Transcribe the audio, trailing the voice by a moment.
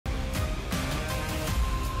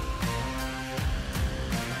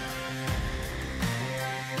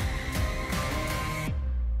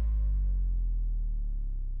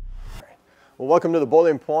Well, welcome to the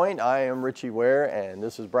Boiling Point. I am Richie Ware, and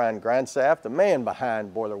this is Brian Grandstaff, the man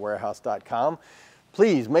behind BoilerWarehouse.com.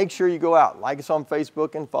 Please make sure you go out, like us on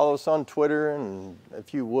Facebook, and follow us on Twitter. And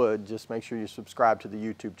if you would, just make sure you subscribe to the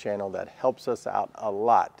YouTube channel. That helps us out a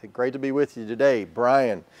lot. Great to be with you today,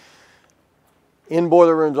 Brian. In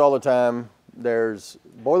boiler rooms all the time, there's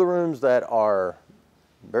boiler rooms that are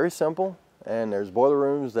very simple, and there's boiler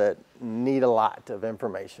rooms that need a lot of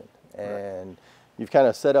information. And you've kind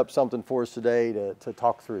of set up something for us today to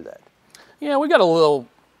talk through that. Yeah, we got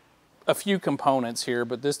a few components here,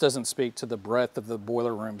 but this doesn't speak to the breadth of the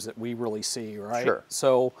boiler rooms that we really see, right? Sure.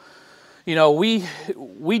 So, you know,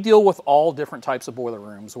 we deal with all different types of boiler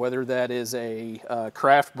rooms, whether that is a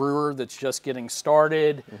craft brewer that's just getting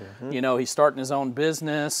started, you know, he's starting his own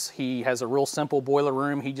business, he has a real simple boiler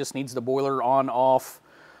room, he just needs the boiler on, off,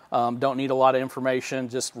 don't need a lot of information,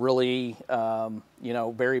 just really, you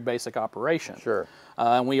know, very basic operation. Sure.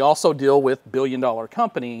 And we also deal with billion-dollar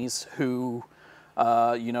companies who,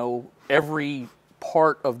 you know, every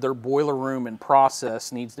part of their boiler room and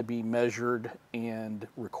process needs to be measured and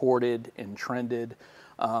recorded and trended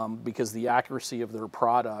because the accuracy of their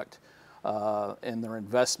product and their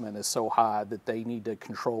investment is so high that they need to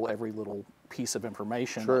control every little piece of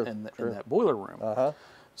information in that boiler room.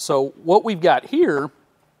 So what we've got here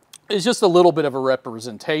is just a little bit of a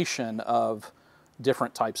representation of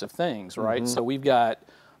different types of things, right? So we've got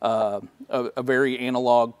a very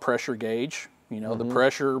analog pressure gauge. You know, the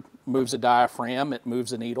pressure moves a diaphragm, it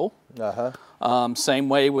moves a needle. Same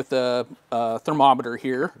way with the thermometer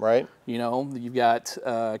here. Right. You know, you've got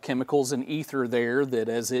chemicals and ether there that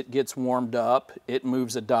as it gets warmed up, it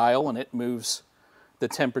moves a dial and it moves the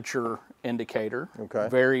temperature indicator. Okay.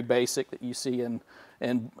 Very basic that you see in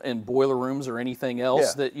boiler rooms or anything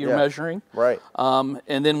else that you're measuring. Right.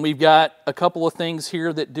 And then we've got a couple of things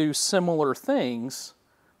here that do similar things,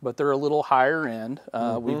 but they're a little higher end.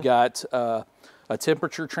 We've got a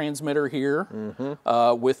temperature transmitter here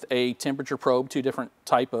with a temperature probe, two different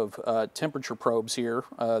type of temperature probes here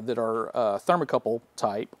that are thermocouple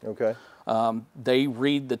type. Okay. They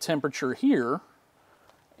read the temperature here,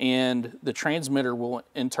 and the transmitter will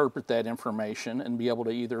interpret that information and be able to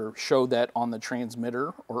either show that on the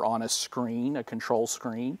transmitter or on a screen, a control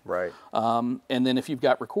screen. Right. And then if you've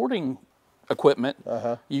got recording equipment,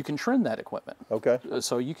 you can trend that equipment. Okay.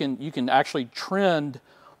 So you can actually trend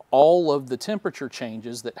all of the temperature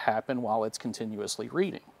changes that happen while it's continuously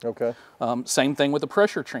reading. Okay. Same thing with the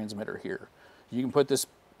pressure transmitter here. You can put this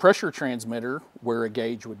pressure transmitter where a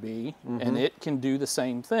gauge would be, and it can do the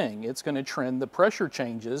same thing. It's going to trend the pressure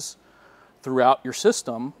changes throughout your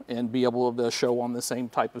system and be able to show on the same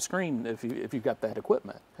type of screen if you've got that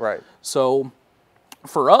equipment. Right. So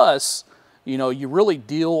for us, you know, you really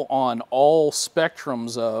deal on all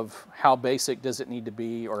spectrums of how basic does it need to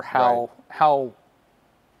be, or how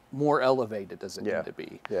more elevated does it need to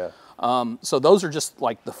be. Yeah. So those are just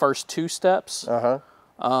like the first two steps.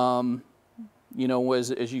 You know,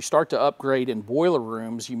 as you start to upgrade in boiler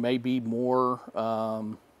rooms, you may be more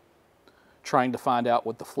trying to find out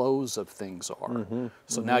what the flows of things are.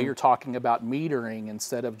 So now you're talking about metering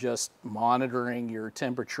instead of just monitoring your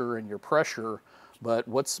temperature and your pressure, but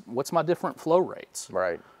what's my different flow rates?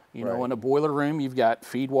 Right. You know, in a boiler room, you've got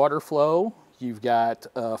feed water flow, you've got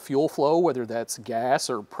fuel flow, whether that's gas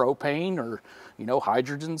or propane or, you know,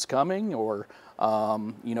 hydrogen's coming, or,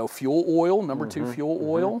 you know, fuel oil, number two fuel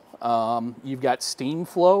oil. You've got steam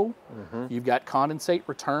flow, you've got condensate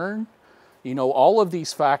return. You know, all of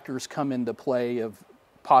these factors come into play of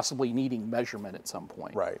possibly needing measurement at some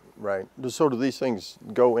point. Right, right. So do these things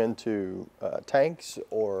go into tanks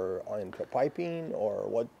or into piping, or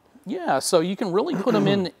what? Yeah, so you can really put them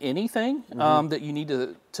in anything that you need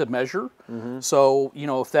to measure. So, you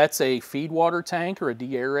know, if that's a feed water tank or a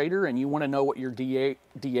deaerator and you want to know what your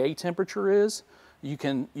DA temperature is, you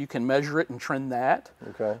can measure it and trend that.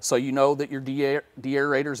 Okay. So you know that your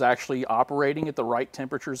deaerator is actually operating at the right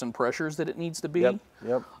temperatures and pressures that it needs to be.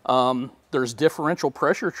 Yep. There's differential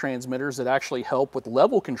pressure transmitters that actually help with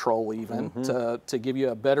level control even to give you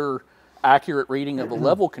a better accurate reading of the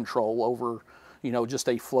level control over, you know, just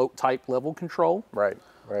a float type level control. Right,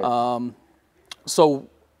 right. So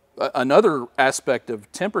another aspect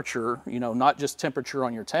of temperature, you know, not just temperature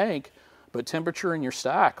on your tank, but temperature in your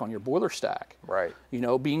stack, on your boiler stack. Right. You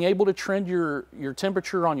know, being able to trend your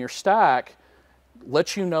temperature on your stack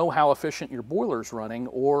lets you know how efficient your boiler's running,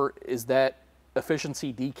 or is that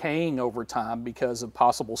efficiency decaying over time because of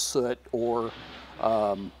possible soot or,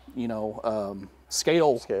 you know,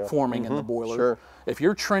 scale forming in the boiler. Sure. If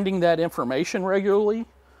you're trending that information regularly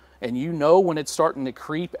and you know when it's starting to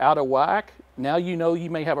creep out of whack, now you know you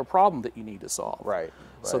may have a problem that you need to solve. Right.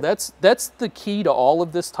 So that's the key to all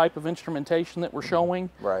of this type of instrumentation that we're showing.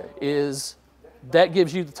 Right. Is that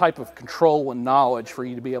gives you the type of control and knowledge for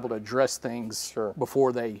you to be able to address things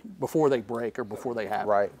before they break or before they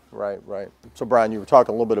happen. Right. So Brian, you were talking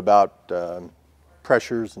a little bit about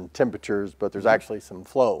pressures and temperatures, but there's actually some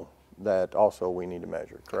flow that also we need to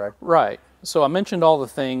measure, correct? Right. So I mentioned all the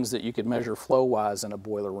things that you could measure flow-wise in a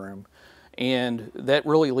boiler room, and that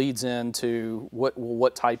really leads into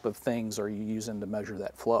what type of things are you using to measure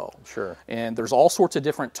that flow? Sure. And there's all sorts of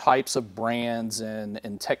different types of brands and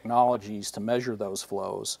technologies to measure those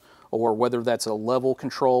flows, or whether that's a level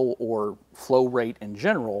control or flow rate in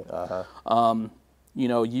general. You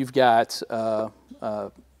know, you've got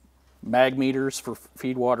mag meters for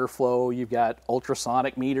feed water flow. You've got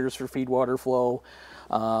ultrasonic meters for feed water flow.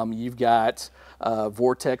 You've got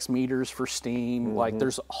vortex meters for steam. Like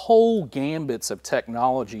there's whole gambits of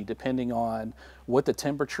technology depending on what the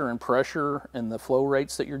temperature and pressure and the flow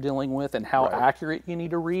rates that you're dealing with and how accurate you need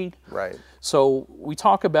to read. Right. So we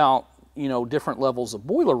talk about, you know, different levels of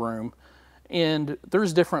boiler room, and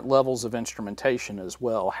there's different levels of instrumentation as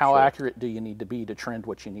well. How accurate do you need to be to trend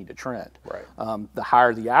what you need to trend? Right. The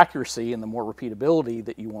higher the accuracy and the more repeatability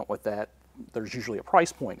that you want with that, there's usually a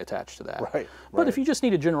price point attached to that. Right. But if you just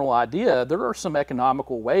need a general idea, there are some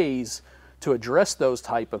economical ways to address those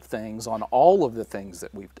type of things on all of the things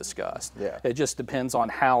that we've discussed. Yeah. It just depends on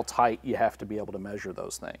how tight you have to be able to measure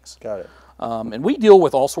those things. Got it. And we deal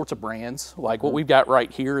with all sorts of brands. Like what we've got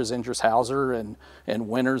right here is Hauser and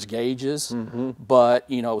Winter's gauges. But,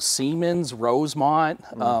 you know, Siemens, Rosemont,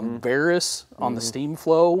 Varus on the steam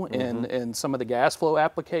flow and some of the gas flow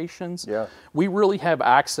applications. Yeah. We really have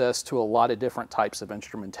access to a lot of different types of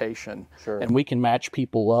instrumentation. Sure. And we can match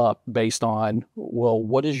people up based on, well,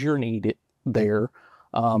 what is your need there?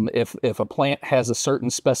 If a plant has a certain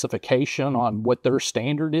specification on what their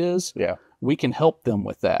standard is, we can help them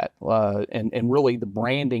with that. And really the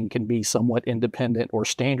branding can be somewhat independent or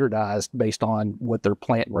standardized based on what their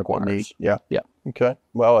plant requires. Yeah. Yeah. Okay.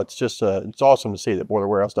 Well, it's just, it's awesome to see that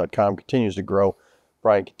BoilerWarehouse.com continues to grow.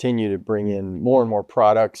 Brian, continue to bring in more and more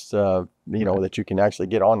products, you know, that you can actually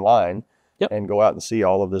get online. And go out and see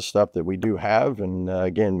all of this stuff that we do have. And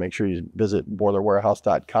again, make sure you visit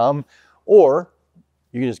BoilerWarehouse.com, or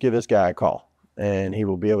you can just give this guy a call and he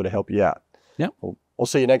will be able to help you out. Yeah. We'll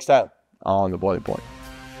see you next time on The Boiling Point.